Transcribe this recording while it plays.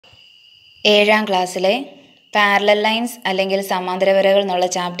ഏഴാം ക്ലാസ്സിലെ parallel lines അല്ലെങ്കിൽ സമാന്തരവരകൾ എന്നുള്ള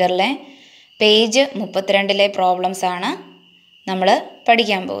ചാപ്റ്ററിലെ പേജ് 32 പ്രോബ്ലംസ് ആണ് നമ്മൾ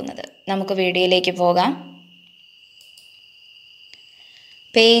പഠിക്കാൻ പോകുന്നത്. നമുക്ക് വീഡിയോയിലേക്ക് പോകാം.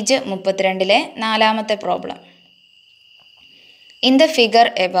 പേജ് 32 നാലാമത്തെ problem. In the figure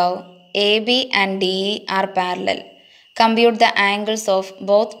above, AB and DE are parallel. Compute the angles of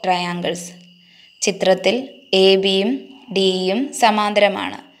both triangles. ചിത്രത്തിൽ ABയും DEയും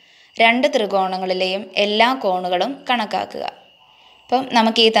സമാന്തരമാണ്. രണ്ട് ത്രികോണങ്ങളിലെയും എല്ലാ കോണുകളും കണക്കാക്കുക. അപ്പം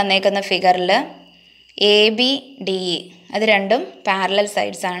നമുക്ക് ഈ തന്നേക്കുന്ന ഫിഗറിൽ AB, DE അത് രണ്ടും പാരലൽ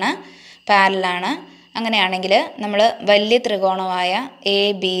സൈഡ്സ് ആണ്, പാരലാണ്. അങ്ങനെയാണെങ്കിൽ നമ്മൾ വലിയ ത്രികോണമായ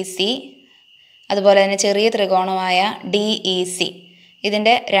ABC അതുപോലെ തന്നെ ചെറിയ ത്രികോണമായ DEC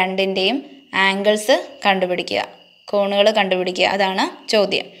ഇതിൻ്റെ രണ്ടിൻ്റെയും ആംഗിൾസ് കണ്ടുപിടിക്കുക, കോണുകൾ കണ്ടുപിടിക്കുക. അതാണ്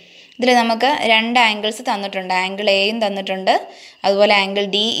ചോദ്യം. ഇതിൽ നമുക്ക് രണ്ട് ആംഗിൾസ് തന്നിട്ടുണ്ട്, ആംഗിൾ എയും തന്നിട്ടുണ്ട്, അതുപോലെ ആംഗിൾ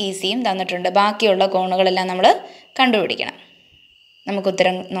DECയും തന്നിട്ടുണ്ട്. ബാക്കിയുള്ള കോണുകളെല്ലാം നമ്മൾ കണ്ടുപിടിക്കണം. നമുക്ക്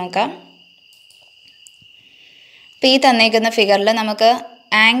ഉത്തരം നോക്കാം. ഇപ്പോൾ ഈ തന്നേക്കുന്ന ഫിഗറിൽ നമുക്ക്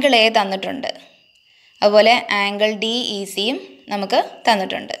ആംഗിൾ എ തന്നിട്ടുണ്ട്, അതുപോലെ ആംഗിൾ DECയും നമുക്ക്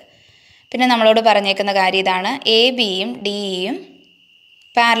തന്നിട്ടുണ്ട്. പിന്നെ നമ്മളോട് പറഞ്ഞേക്കുന്ന കാര്യം ഇതാണ്, ABയും DEയും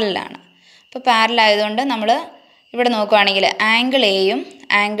പാരലലാണ്. അപ്പോൾ പാരലായതുകൊണ്ട് നമ്മൾ ഇവിടെ നോക്കുകയാണെങ്കിൽ ആംഗിൾ എയും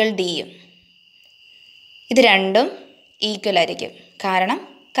ആംഗിൾ ഡിയും ഇത് രണ്ടും ഈക്വൽ ആയിരിക്കും, കാരണം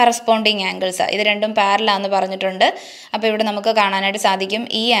കറസ്പോണ്ടിങ് ആംഗിൾസാണ്. ഇത് രണ്ടും പാരലാന്ന് പറഞ്ഞിട്ടുണ്ട്. അപ്പോൾ ഇവിടെ നമുക്ക് കാണാനായിട്ട് സാധിക്കും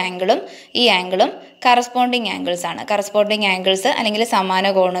ഈ ആംഗിളും കറസ്പോണ്ടിങ് ആംഗിൾസ് ആണ്. കറസ്പോണ്ടിങ് ആംഗിൾസ് അല്ലെങ്കിൽ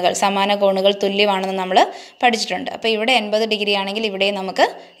സമാന കോണുകൾ തുല്യമാണെന്ന് നമ്മൾ പഠിച്ചിട്ടുണ്ട്. അപ്പോൾ ഇവിടെ 80 ഡിഗ്രി ആണെങ്കിൽ ഇവിടെയും നമുക്ക്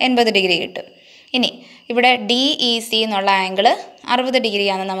 80 ഡിഗ്രി കിട്ടും. ഇനി ഇവിടെ DEC എന്നുള്ള ആംഗിൾ 60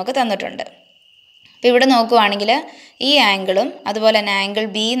 ഡിഗ്രിയാണെന്ന് നമുക്ക് തന്നിട്ടുണ്ട്. അപ്പോൾ ഇവിടെ നോക്കുകയാണെങ്കിൽ ഈ ആംഗിളും അതുപോലെ തന്നെ ആംഗിൾ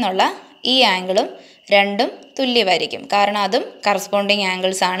B എന്നുള്ള ഈ ആംഗിളും രണ്ടും തുല്യമായിരിക്കും, കാരണം അതും കറസ്പോണ്ടിങ്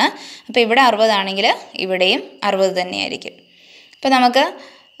ആംഗിൾസ് ആണ്. അപ്പോൾ ഇവിടെ 60 ആണെങ്കിൽ ഇവിടെയും 60 തന്നെയായിരിക്കും. അപ്പോൾ നമുക്ക്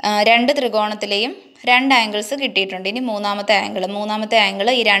രണ്ട് ത്രികോണത്തിലെയും രണ്ട് ആംഗിൾസ് കിട്ടിയിട്ടുണ്ട്. ഇനി മൂന്നാമത്തെ ആംഗിൾ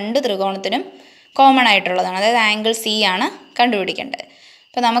ഈ രണ്ട് ത്രികോണത്തിനും കോമൺ ആയിട്ടുള്ളതാണ്, അതായത് ആംഗിൾ C ആണ് കണ്ടുപിടിക്കേണ്ടത്.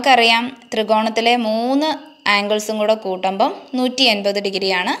 അപ്പോൾ നമുക്കറിയാം ത്രികോണത്തിലെ 3 ആംഗിൾസും കൂടെ കൂട്ടുമ്പം 180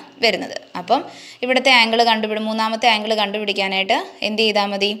 ഡിഗ്രിയാണ് വരുന്നത്. അപ്പം ഇവിടുത്തെ മൂന്നാമത്തെ ആംഗിൾ കണ്ടുപിടിക്കാനായിട്ട് എന്ത് ചെയ്താൽ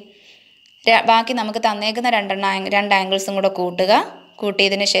മതി, ബാക്കി നമുക്ക് തന്നേക്കുന്ന രണ്ട് ആംഗിൾസും കൂടെ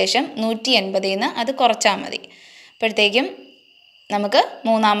കൂട്ടിയതിന് ശേഷം 180 നിന്ന് അത് കുറച്ചാൽ മതി. അപ്പോഴത്തേക്കും നമുക്ക്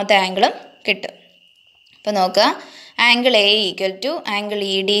മൂന്നാമത്തെ ആംഗിളും കിട്ടും. അപ്പോൾ നോക്കുക, angle A equal to angle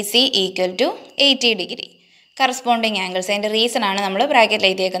EDC equal to 80 degree. Corresponding angles, അതിൻ്റെ റീസണാണ് നമ്മൾ ബ്രാക്കറ്റിൽ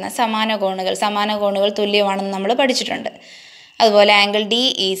എഴുതിയേക്കുന്നത്. സമാന കോണുകൾ തുല്യമാണെന്ന് നമ്മൾ പഠിച്ചിട്ടുണ്ട്. അതുപോലെ ആംഗിൾ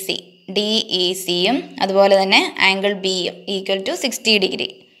DECയും അതുപോലെ തന്നെ angle Bയും equal to 60 degree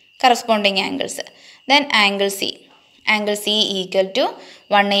corresponding angles. Then angle C equal to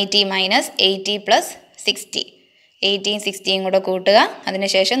 180 minus 80 plus 60. 80യും 60യും കൂടെ കൂട്ടുക,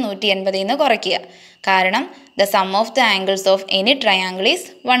 അതിനുശേഷം 180 നിന്ന് കുറയ്ക്കുക, കാരണം the sum of the angles of any triangle is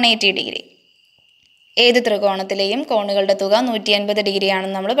 180 degree. ഏത് ത്രികോണത്തിലെയും കോണുകളുടെ തുക 180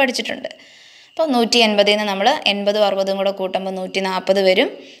 ഡിഗ്രിയാണെന്ന് നമ്മൾ പഠിച്ചിട്ടുണ്ട്. അപ്പോൾ 180 നിന്ന് നമ്മൾ 80ഉം 60ഉം കൂടെ കൂട്ടുമ്പോൾ 140 വരും.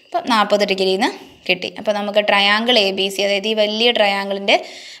 അപ്പോൾ 40 ഡിഗ്രിയിൽ നിന്ന് കിട്ടി. അപ്പോൾ നമുക്ക് ട്രയാങ്കിൾ ABC, അതായത് ഈ വലിയ ട്രയാങ്കിളിൻ്റെ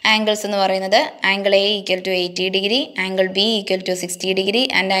ആംഗിൾസ് എന്ന് പറയുന്നത് angle A equal to 80 degree, angle B equal to 60 degree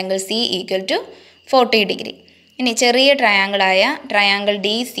and angle C equal to 40 degree. ഇനി ചെറിയ ട്രയാങ്കിളായ ട്രയാങ്കിൾ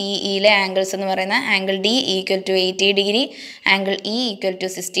DCEയിലെ ആംഗിൾസ് എന്ന് പറയുന്ന angle D equal to 80 degree, angle E equal to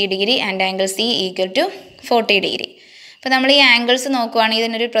 60 degree and angle C equal to 40 degree. അപ്പോൾ നമ്മൾ ഈ angles നോക്കുകയാണെങ്കിൽ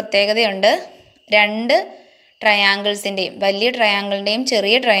ഇതിനൊരു പ്രത്യേകതയുണ്ട്. രണ്ട് ട്രയാങ്കിൾസിൻ്റെയും, വലിയ ട്രയാങ്കിളിൻ്റെയും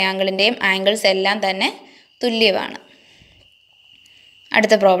ചെറിയ ട്രയാങ്കിളിൻ്റെയും ആംഗിൾസ് എല്ലാം തന്നെ തുല്യമാണ്.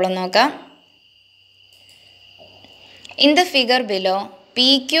 അടുത്ത പ്രോബ്ലം നോക്കാം. In the figure below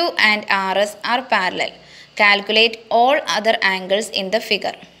PQ and RS R parallel. Calculate all other angles in the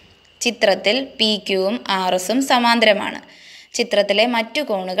figure. ചിത്രത്തിൽ PQവും RSഉം സമാന്തരമാണ്. ചിത്രത്തിലെ മറ്റു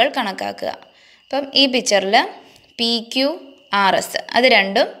കോണുകൾ കണക്കാക്കുക. അപ്പം ഈ പിക്ചറിൽ PQ, RS അത്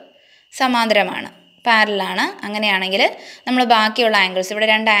രണ്ടും സമാന്തരമാണ്, പാരലാണ്. അങ്ങനെയാണെങ്കിൽ നമ്മൾ ബാക്കിയുള്ള ആംഗിൾസ്, ഇവിടെ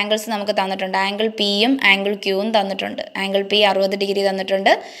രണ്ട് ആംഗിൾസ് നമുക്ക് തന്നിട്ടുണ്ട്, ആംഗിൾ Pയും ആംഗിൾ Qവും തന്നിട്ടുണ്ട്. ആംഗിൾ P 60 ഡിഗ്രി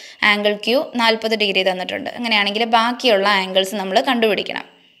തന്നിട്ടുണ്ട്, ആംഗിൾ Q 40 ഡിഗ്രി തന്നിട്ടുണ്ട്. അങ്ങനെയാണെങ്കിൽ ബാക്കിയുള്ള ആംഗിൾസ് നമ്മൾ കണ്ടുപിടിക്കണം.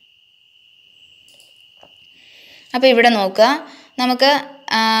 അപ്പോൾ ഇവിടെ നോക്കുക, നമുക്ക്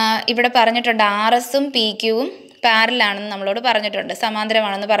ഇവിടെ പറഞ്ഞിട്ടുണ്ട് RSഉം PQവും പാരലാണെന്ന് നമ്മളോട് പറഞ്ഞിട്ടുണ്ട്,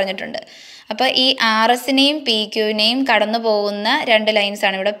 സമാന്തരമാണെന്ന് പറഞ്ഞിട്ടുണ്ട്. അപ്പോൾ ഈ RSനെയും PQവിനെയും കടന്നു പോകുന്ന രണ്ട്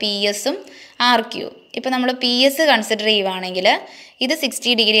ലൈൻസാണ് ഇവിടെ PSഉം RQവും. ഇപ്പോൾ നമ്മൾ PS കൺസിഡർ ചെയ്യുവാണെങ്കിൽ ഇത്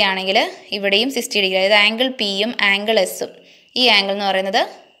 60 ഡിഗ്രി ആണെങ്കിൽ ഇവിടെയും 60 ഡിഗ്രി, അതായത് ആംഗിൾ Pയും ആംഗിൾ Sഉം. ഈ ആംഗിൾ എന്ന് പറയുന്നത്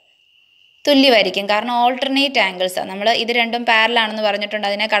തുല്യമായിരിക്കും. കാരണം ഓൾട്ടർനേറ്റ് ആംഗിൾസാണ്. നമ്മൾ ഇത് രണ്ടും പാരലാണെന്ന് പറഞ്ഞിട്ടുണ്ട്.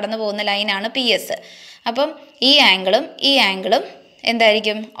 അതിനെ കടന്നു പോകുന്ന ലൈനാണ് PS. അപ്പം ഈ ആംഗിളും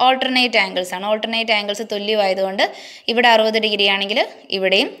എന്തായിരിക്കും? ഓൾട്ടർനേറ്റ് ആംഗിൾസ് ആണ്. ഓൾട്ടർനേറ്റ് ആംഗിൾസ് തുല്യമായതുകൊണ്ട് ഇവിടെ 60 ഡിഗ്രി ആണെങ്കിൽ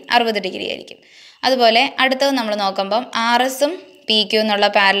ഇവിടെയും 60 ഡിഗ്രി ആയിരിക്കും. അതുപോലെ അടുത്തത് നമ്മൾ നോക്കുമ്പം RSഉം PQ എന്നുള്ള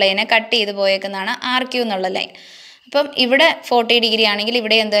പാരലൈനെ കട്ട് ചെയ്ത് പോയേക്കുന്നതാണ് RQ എന്നുള്ള ലൈൻ. അപ്പം ഇവിടെ 40 ഡിഗ്രി ആണെങ്കിൽ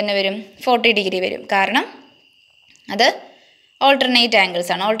ഇവിടെ എന്ത് തന്നെ വരും? 40 ഡിഗ്രി വരും. കാരണം അത് ഓൾട്ടർനേറ്റ്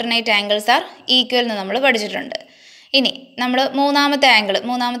ആംഗിൾസ് ആണ്. ഓൾട്ടർനേറ്റ് ആംഗിൾസ് ആർ ഈക്വൽ എന്ന് നമ്മൾ പഠിച്ചിട്ടുണ്ട്. ഇനി നമ്മൾ മൂന്നാമത്തെ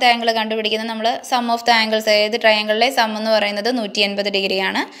ആംഗിൾ കണ്ടുപിടിക്കുന്നത് നമ്മൾ സം ഓഫ് ദ ആംഗിൾസ്, ഏത് ട്രയാങ്കിളിലെ സം എന്ന് പറയുന്നത് 180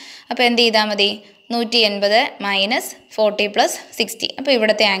 ഡിഗ്രിയാണ്. അപ്പോൾ എന്ത് ചെയ്താൽ മതി? 180 മൈനസ് 40 പ്ലസ് 60. അപ്പോൾ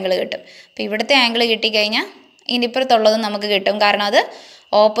ഇവിടുത്തെ ആംഗിൾ കിട്ടും. അപ്പോൾ ഇവിടുത്തെ ആംഗിൾ കിട്ടിക്കഴിഞ്ഞാൽ ഇനിപ്പുറത്തുള്ളതും നമുക്ക് കിട്ടും. കാരണം അത്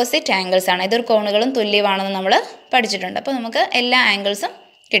ഓപ്പോസിറ്റ് ആംഗിൾസ് ആണ്. എതിർ കോണുകളും തുല്യമാണെന്ന് നമ്മൾ പഠിച്ചിട്ടുണ്ട്. അപ്പോൾ നമുക്ക് എല്ലാ ആംഗിൾസും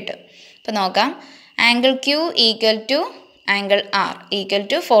കിട്ടും. അപ്പോൾ നോക്കാം. Angle Q equal to angle R equal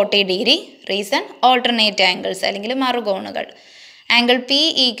to 40 degree. Reason alternate angles അല്ലെങ്കിൽ മറുകോണുകൾ. Angle P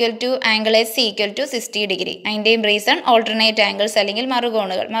equal to angle S equal to 60 degree. അതിൻ്റെയും റീസൺ ഓൾട്ടർനേറ്റ് ആംഗിൾസ് അല്ലെങ്കിൽ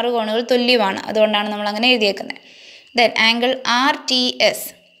മറുകോണുകൾ തുല്യമാണ്. അതുകൊണ്ടാണ് നമ്മൾ അങ്ങനെ എഴുതിയേക്കുന്നത്. Then angle RTS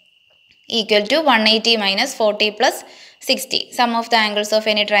equal to 180 minus 40 plus 60. Some of the angles of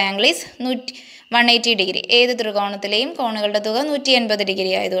any triangle is 180 degree. ഏത് ത്രികോണത്തിലെയും കോണുകളുടെ തുക 180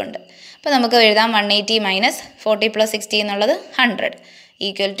 degree ആയതുകൊണ്ട്. അപ്പോൾ നമുക്ക് എഴുതാം 180 മൈനസ് 40 പ്ലസ് 60 എന്നുള്ളത് 100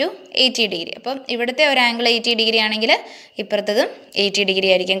 ഈക്വൽ ടു 80 ഡിഗ്രി. അപ്പം ഇവിടുത്തെ ഒരു ആംഗിൾ 80 ഡിഗ്രി ആണെങ്കിൽ ഇപ്പുറത്തതും 80 ഡിഗ്രി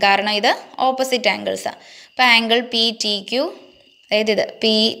ആയിരിക്കും. കാരണം ഇത് ഓപ്പോസിറ്റ് ആംഗിൾസാണ്. അപ്പോൾ ആംഗിൾ PTQ, അതായത് ഇത്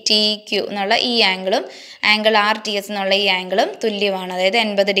PTQ എന്നുള്ള ഈ ആംഗിളും ആംഗിൾ RTS എന്നുള്ള ഈ ആംഗിളും തുല്യമാണ്. അതായത്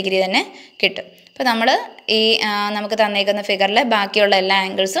 80 ഡിഗ്രി തന്നെ കിട്ടും. അപ്പോൾ നമ്മൾ നമുക്ക് തന്നേക്കുന്ന ഫിഗറിലെ ബാക്കിയുള്ള എല്ലാ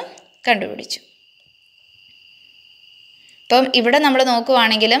ആംഗിൾസും കണ്ടുപിടിച്ചു. അപ്പം ഇവിടെ നമ്മൾ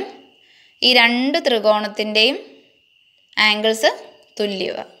നോക്കുവാണെങ്കിലും ഈ രണ്ട് ത്രികോണത്തിൻ്റെയും ആംഗിൾസ്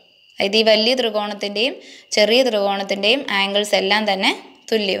തുല്യമാണ്. അതായത് ഈ വലിയ ത്രികോണത്തിൻ്റെയും ചെറിയ ത്രികോണത്തിൻ്റെയും ആംഗിൾസ് എല്ലാം തന്നെ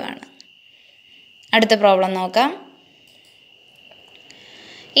തുല്യമാണ്. അടുത്ത പ്രോബ്ലം നോക്കാം.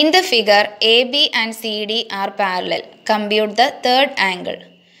 In the figure AB and CD R parallel. Compute the third angle.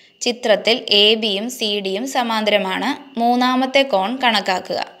 ചിത്രത്തിൽ ABയും CDയും സമാന്തരമാണ്. മൂന്നാമത്തെ കോൺ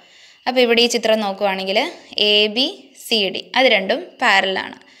കണക്കാക്കുക. അപ്പോൾ ഇവിടെ ഈ ചിത്രം നോക്കുവാണെങ്കിൽ AB CD അത് രണ്ടും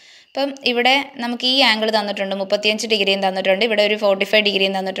പാരലാണ്. അപ്പം ഇവിടെ നമുക്ക് ഈ ആംഗിൾ തന്നിട്ടുണ്ട്, 35 ഡിഗ്രിയും തന്നിട്ടുണ്ട്, ഇവിടെ ഒരു 45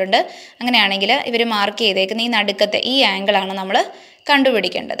 ഡിഗ്രിയും തന്നിട്ടുണ്ട്. അങ്ങനെയാണെങ്കിൽ ഇവർ മാർക്ക് ചെയ്തേക്കുന്ന ഈ നടുക്കത്തെ ഈ ആംഗിളാണ് നമ്മൾ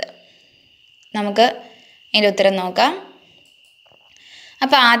കണ്ടുപിടിക്കേണ്ടത്. നമുക്ക് ഇതിൻ്റെ ഉത്തരം നോക്കാം.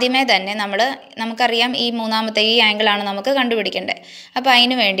 അപ്പോൾ ആദ്യമേ തന്നെ നമുക്കറിയാം ഈ മൂന്നാമത്തെ ഈ ആംഗിളാണ് നമുക്ക് കണ്ടുപിടിക്കേണ്ടത്. അപ്പോൾ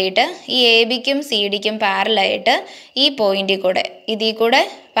അതിന് വേണ്ടിയിട്ട് ഈ ABക്കും CDക്കും പാരലായിട്ട് ഈ പോയിന്റിൽ കൂടെ ഇതിൽ കൂടെ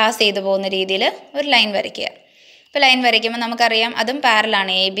പാസ് ചെയ്തു പോകുന്ന രീതിയിൽ ഒരു ലൈൻ വരയ്ക്കുക. ഇപ്പോൾ ലൈൻ വരയ്ക്കുമ്പോൾ നമുക്കറിയാം അതും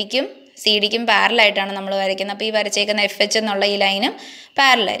പാരലാണ്. ABക്കും CDക്കും പാരലായിട്ടാണ് നമ്മൾ വരയ്ക്കുന്നത്. അപ്പോൾ ഈ വരച്ചേക്കുന്ന FH എന്നുള്ള ഈ ലൈനും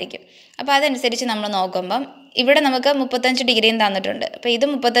പാരലായിരിക്കും. അപ്പോൾ അതനുസരിച്ച് നമ്മൾ നോക്കുമ്പം ഇവിടെ നമുക്ക് 35 ഡിഗ്രിയും തന്നിട്ടുണ്ട്. അപ്പോൾ ഇത്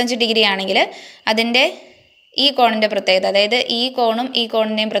 35 ഡിഗ്രി ആണെങ്കിൽ അതിൻ്റെ ഈ കോണിൻ്റെ പ്രത്യേകത, അതായത് ഈ കോണും ഈ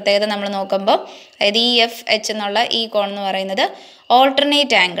കോണിൻ്റെയും പ്രത്യേകത നമ്മൾ നോക്കുമ്പോൾ, അതായത് ഈ FH എന്നുള്ള ഈ കോൺ എന്ന് പറയുന്നത്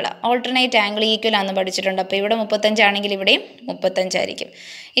ഓൾട്ടർനേറ്റ് ആംഗിളാണ്. ഓൾട്ടർനേറ്റ് ആംഗിൾ ഈക്വൽ ആണെന്ന് പഠിച്ചിട്ടുണ്ട്. അപ്പോൾ ഇവിടെ 35 ആണെങ്കിൽ ഇവിടെയും 35 ആയിരിക്കും.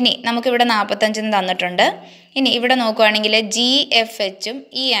 ഇനി നമുക്കിവിടെ 45 തന്നിട്ടുണ്ട്. ഇനി ഇവിടെ നോക്കുകയാണെങ്കിൽ GFHും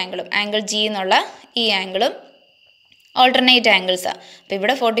ഈ ആംഗിളും ആംഗിൾ G എന്നുള്ള ഈ ആംഗിളും ഓൾട്ടർനേറ്റ് ആംഗിൾസാണ്. അപ്പോൾ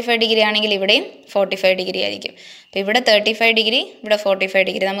ഇവിടെ 45 ഡിഗ്രി ആണെങ്കിൽ ഇവിടെയും 45 ഡിഗ്രി ആയിരിക്കും. അപ്പോൾ ഇവിടെ 35 ഡിഗ്രി, ഇവിടെ 45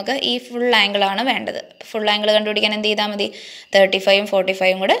 ഡിഗ്രി. നമുക്ക് ഈ ഫുൾ ആംഗിളാണ് വേണ്ടത്. ഫുൾ ആംഗിൾ കണ്ടുപിടിക്കാൻ എന്ത് ചെയ്താൽ മതി? 35ഉം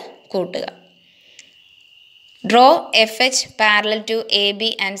 45ഉം കൂടെ കൂട്ടുക. Draw FH parallel to AB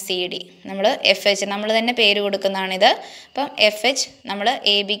and CD. നമ്മൾ FH നമ്മൾ തന്നെ പേര് കൊടുക്കുന്നതാണിത്. അപ്പം FH നമ്മൾ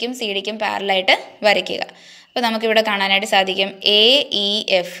ABക്കും CDക്കും പാരലായിട്ട് വരയ്ക്കുക. അപ്പോൾ നമുക്കിവിടെ കാണാനായിട്ട് സാധിക്കും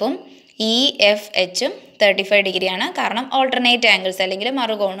AEFും EFHും 35 ഡിഗ്രിയാണ്. കാരണം ഓൾട്ടർനേറ്റ് ആംഗിൾസ് അല്ലെങ്കിൽ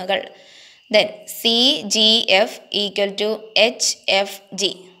മറുകോണുകൾ. Then CGF equal to HFG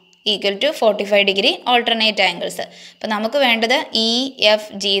equal to 45 degree alternate angles. അപ്പോൾ നമുക്ക് വേണ്ടത്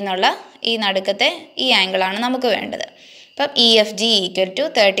EFG എന്നുള്ള ഈ നടുക്കത്തെ ഈ ആംഗിളാണ് നമുക്ക് വേണ്ടത്. അപ്പം EFG equal to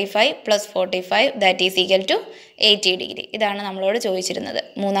 35 plus 45 that is equal to 80 degree. ഇതാണ് നമ്മളോട് ചോദിച്ചിരുന്നത്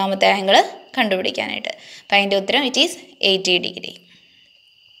മൂന്നാമത്തെ ആംഗിൾ കണ്ടുപിടിക്കാനായിട്ട്. അപ്പം അതിൻ്റെ ഉത്തരം ഇറ്റ് ഈസ് 80 ഡിഗ്രി.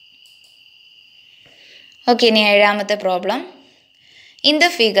 ഓക്കെ, ഇനി ഏഴാമത്തെ problem. In the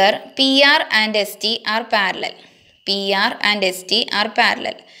figure PR and ST R parallel. PR and ST R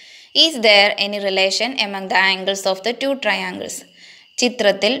parallel. Is there any relation among the angles of the two triangles.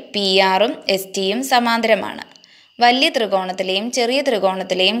 ചിത്രത്തിൽ PRും STയും സമാന്തരമാണ്. വലിയ ത്രികോണത്തിലെയും ചെറിയ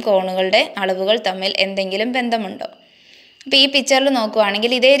ത്രികോണത്തിലെയും കോണുകളുടെ അളവുകൾ തമ്മിൽ എന്തെങ്കിലും ബന്ധമുണ്ടോ? അപ്പോൾ ഈ പിക്ചറിൽ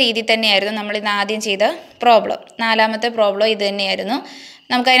നോക്കുകയാണെങ്കിൽ ഇതേ രീതി തന്നെയായിരുന്നു നമ്മൾ ഇന്ന് ആദ്യം ചെയ്ത പ്രോബ്ലം. നാലാമത്തെ പ്രോബ്ലം ഇത് തന്നെയായിരുന്നു.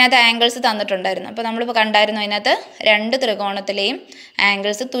 നമുക്കതിനകത്ത് ആംഗിൾസ് തന്നിട്ടുണ്ടായിരുന്നു. അപ്പോൾ നമ്മളിപ്പോൾ കണ്ടായിരുന്നു അതിനകത്ത് രണ്ട് ത്രികോണത്തിലെയും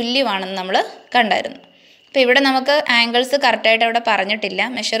ആംഗിൾസ് തുല്യമാണെന്ന് നമ്മൾ കണ്ടായിരുന്നു. അപ്പോൾ ഇവിടെ നമുക്ക് ആംഗിൾസ് കറക്റ്റായിട്ട് അവിടെ പറഞ്ഞിട്ടില്ല,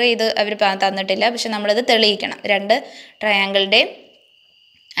 മെഷർ ചെയ്ത് അവർ തന്നിട്ടില്ല. പക്ഷെ നമ്മളിത് തെളിയിക്കണം, രണ്ട് ട്രയാങ്കിളിൻ്റെയും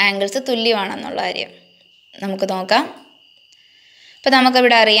ആംഗിൾസ് തുല്യമാണെന്നുള്ള കാര്യം നമുക്ക് നോക്കാം. അപ്പോൾ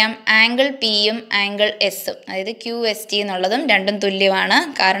നമുക്കിവിടെ അറിയാം ആംഗിൾ പിയും ആംഗിൾ എസ്സും, അതായത് QST എന്നുള്ളതും രണ്ടും തുല്യമാണ്.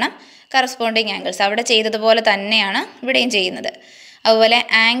 കാരണം കറസ്പോണ്ടിങ് ആംഗിൾസ് അവിടെ ചെയ്തതുപോലെ തന്നെയാണ് ഇവിടെയും ചെയ്യുന്നത്. അതുപോലെ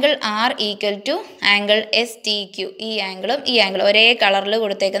angle R equal to angle STQ, ഈ ആംഗിളും ഈ ആംഗിളും ഒരേ കളറിൽ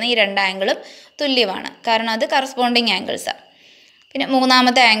കൊടുത്തേക്കുന്ന ഈ രണ്ട് ആംഗിളും തുല്യമാണ്. കാരണം അത് കറസ്പോണ്ടിങ് ആംഗിൾസാണ്. പിന്നെ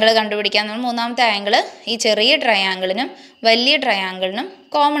മൂന്നാമത്തെ ആംഗിൾ കണ്ടുപിടിക്കാൻ, മൂന്നാമത്തെ ആംഗിൾ ഈ ചെറിയ ട്രയാങ്കിളിനും വലിയ ട്രയാങ്കിളിനും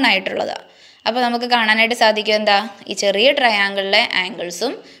കോമൺ ആയിട്ടുള്ളതാണ്. അപ്പോൾ നമുക്ക് കാണാനായിട്ട് സാധിക്കും എന്താ, ഈ ചെറിയ ട്രയാങ്കിളിലെ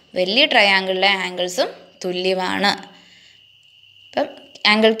ആംഗിൾസും വലിയ ട്രയാങ്കിളിലെ ആംഗിൾസും തുല്യമാണ്. അപ്പം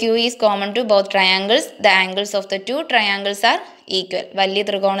angle Q is common to both triangles. The angles of the two triangles are equal. വലിയ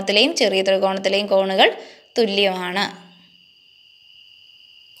ത്രികോണത്തിലെയും ചെറിയ ത്രികോണത്തിലെയും കോണുകൾ തുല്യമാണ്.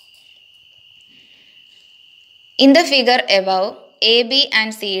 In the figure above, AB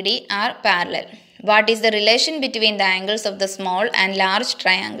and CD are parallel. What is the relation between the angles of the small and large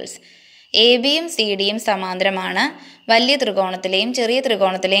triangles? ABയും CDയും സമാന്തരമാണ്. വലിയ ത്രികോണത്തിലെയും ചെറിയ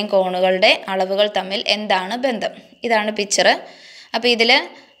ത്രികോണത്തിലെയും കോണുകളുടെ അളവുകൾ തമ്മിൽ എന്താണ് ബന്ധം? ഇതാണ് പിക്ചർ. അപ്പോൾ ഇതിൽ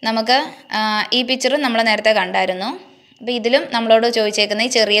നമുക്ക് ഈ പിക്ചർ നമ്മൾ നേരത്തെ കണ്ടായിരുന്നു. അപ്പോൾ ഇതിലും നമ്മളോട് ചോദിച്ചേക്കുന്നത്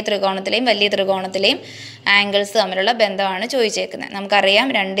ഈ ചെറിയ ത്രികോണത്തിലെയും വലിയ ത്രികോണത്തിലെയും ആംഗിൾസ് തമ്മിലുള്ള ബന്ധമാണ് ചോദിച്ചേക്കുന്നത്. നമുക്കറിയാം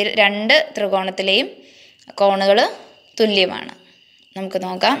രണ്ട് ത്രികോണത്തിലെയും കോണുകൾ തുല്യമാണ്. നമുക്ക്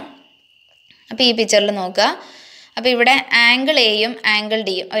നോക്കാം. അപ്പോൾ ഈ പിക്ചറിൽ നോക്കുക. അപ്പോൾ ഇവിടെ ആംഗിൾ എയും ആംഗിൾ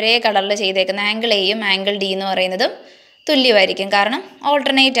ഡിയും ഒരേ കളറിൽ ചെയ്തേക്കുന്ന ആംഗിൾ എയും ആംഗിൾ ഡി എന്ന് പറയുന്നതും തുല്യമായിരിക്കും. കാരണം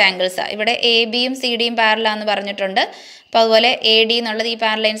ഓൾട്ടർനേറ്റ് ആംഗിൾസാണ്. ഇവിടെ ABയും CDയും പാരലാന്ന് പറഞ്ഞിട്ടുണ്ട്. അപ്പോൾ അതുപോലെ AD എന്നുള്ളത് ഈ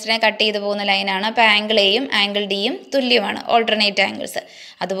പാരലൈൻസിനെ കട്ട് ചെയ്ത് പോകുന്ന ലൈനാണ്. അപ്പോൾ ആംഗിൾ എയും ആംഗിൾ ഡിയും തുല്യമാണ്, ഓൾട്ടർനേറ്റ് ആംഗിൾസ്.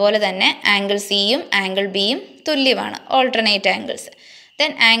 അതുപോലെ തന്നെ ആംഗിൾ സിയും ആംഗിൾ ബിയും തുല്യമാണ്, alternate angles.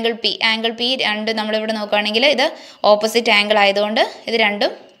 Then angle P രണ്ട് നമ്മളിവിടെ നോക്കുകയാണെങ്കിൽ ഇത് ഓപ്പോസിറ്റ് ആംഗിൾ ആയതുകൊണ്ട് ഇത്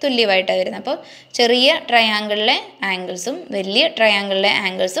രണ്ടും തുല്യമായിട്ടാണ് വരുന്നത്. അപ്പോൾ ചെറിയ ട്രയാങ്കിളിലെ ആംഗിൾസും വലിയ ട്രയാങ്കിളിലെ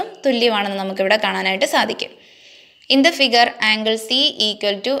ആംഗിൾസും തുല്യമാണെന്ന് നമുക്കിവിടെ കാണാനായിട്ട് സാധിക്കും. In the figure, angle C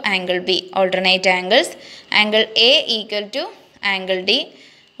equal to angle B, alternate angles. Angle A equal to angle D,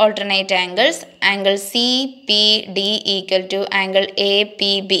 alternate angles. Angle CPD equal to angle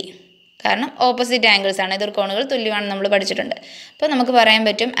APB. കാരണം ഓപ്പോസിറ്റ് ആംഗിൾസ് ആണ്, എതിർകോണുകൾ തുല്യമാണെന്ന് നമ്മൾ പഠിച്ചിട്ടുണ്ട്. അപ്പോൾ നമുക്ക് പറയാൻ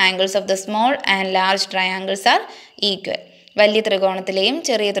പറ്റും angles of the small and large triangles are equal. വലിയ ത്രികോണത്തിലെയും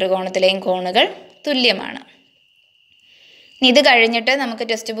ചെറിയ ത്രികോണത്തിലെയും കോണുകൾ തുല്യമാണ്. ഇത് കഴിഞ്ഞിട്ട് നമുക്ക്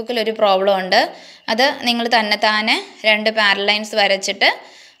ടെക്സ്റ്റ് ബുക്കിൽ ഒരു പ്രോബ്ലം ഉണ്ട്. അത് നിങ്ങൾ തന്നെത്താനെ രണ്ട് പാരലൈൻസ് വരച്ചിട്ട്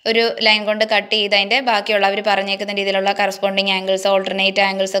ഒരു ലൈൻ കൊണ്ട് കട്ട് ചെയ്ത് അതിൻ്റെ ബാക്കിയുള്ള അവർ പറഞ്ഞേക്കുന്ന രീതിയിലുള്ള കറസ്പോണ്ടിങ് ആംഗിൾസ്, ഓൾട്ടർനേറ്റ്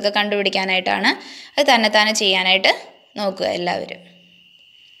ആംഗിൾസ് ഒക്കെ കണ്ടുപിടിക്കാനായിട്ടാണ്. അത് തന്നെത്താനെ ചെയ്യാനായിട്ട് നോക്കുക എല്ലാവരും.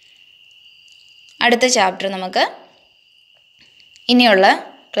 അടുത്ത ചാപ്റ്റർ നമുക്ക് ഇനിയുള്ള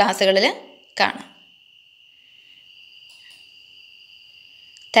ക്ലാസ്സുകളിൽ കാണാം.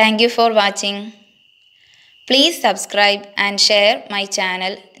 Thank you for watching. Please subscribe and share my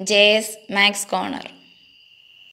channel JS Max Corner.